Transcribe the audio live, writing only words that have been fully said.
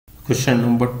Question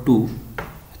number 2.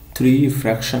 Three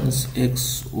fractions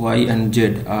x, y and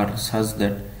z are such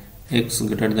that x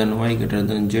greater than y greater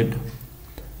than z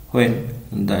when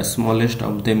the smallest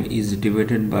of them is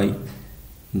divided by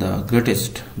the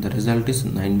greatest. The result is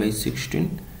 9/16,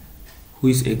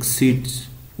 which exceeds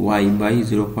y by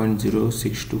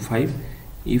 0.0625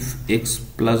 if x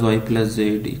plus y plus z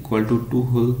equal to 2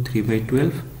 whole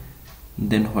 3/12.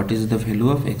 Then what is the value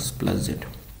of x plus z?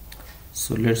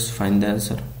 So let's find the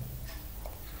answer.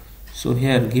 So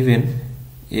here given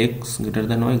x greater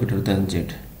than y greater than z,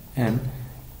 and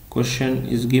question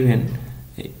is given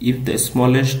if the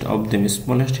smallest of them,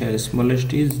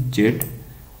 smallest is z,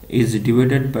 is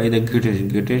divided by the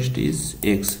greatest is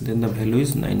x, then the value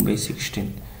is 9/16.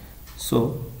 So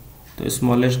the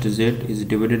smallest z is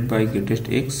divided by greatest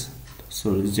x, so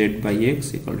z by x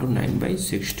equal to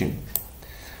 9/16.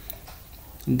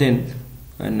 Then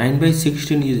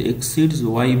 9/16 is exceeds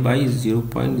y by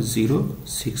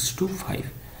 0.0625.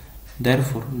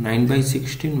 Therefore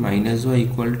 9/16 minus y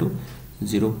equal to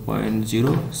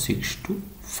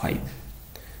 0.0625.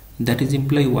 That is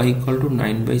imply y equal to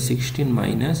 9/16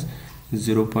 minus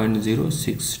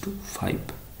 0.0625.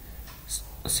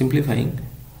 Simplifying,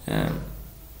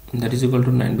 that is equal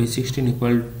to 9/16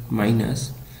 equal minus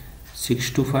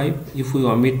 625. If we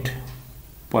omit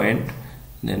point,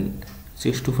 then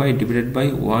 625 divided by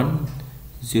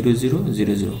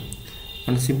 10000,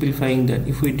 and simplifying that,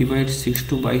 if we divide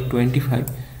 62 by 25,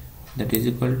 that is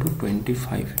equal to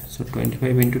 25. So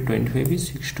 25 into 25 is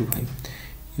 625.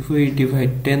 If we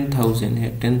divide 10,000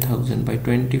 here, 10,000 by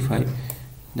 25,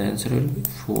 the answer will be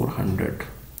 400.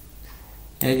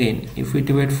 Again, if we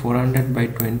divide 400 by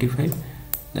 25,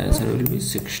 the answer will be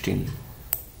 16.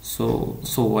 So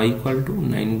y equal to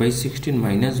 9/16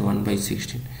 minus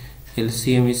 1/16.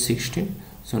 LCM is 16,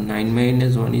 so 9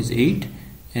 minus 1 is 8.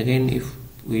 Again, if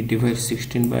we divide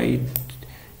 16 by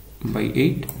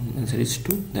 8, answer is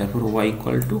 2. Therefore y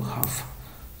equal to half.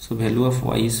 So value of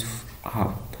y is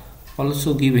half. Also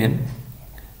given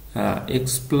x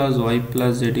plus y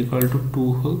plus z equal to 2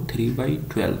 whole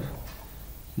 3/12.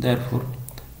 Therefore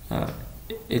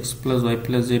x plus y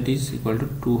plus z is equal to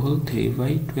 2 whole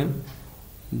 3/12.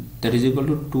 That is equal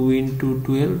to 2 into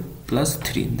 12 plus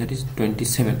 3, that is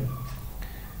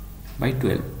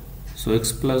 27/12. So x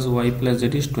plus y plus z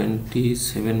is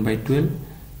 27/12.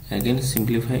 Again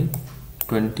simplifying,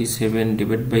 27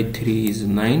 divided by 3 is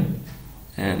 9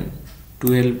 and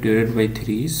 12 divided by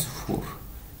 3 is 4,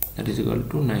 that is equal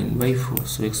to 9/4.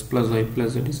 So x plus y plus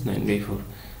z is 9/4.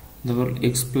 Therefore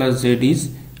x plus z is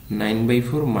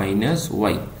 9/4 minus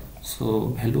y. So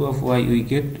value of y we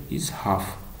get is half.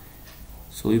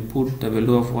 So we put the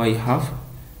value of y half,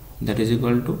 that is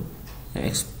equal to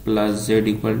x plus z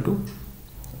equal to,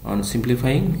 on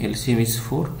simplifying, LCM is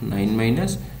 4, 9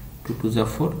 minus 2 to the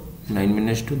 4, 9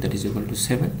 minus 2, that is equal to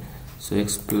 7. So x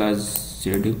plus z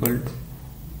equal to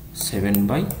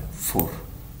 7/4.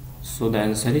 So the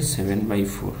answer is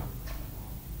 7/4.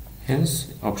 Hence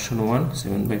option 1,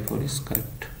 7/4 is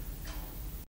correct.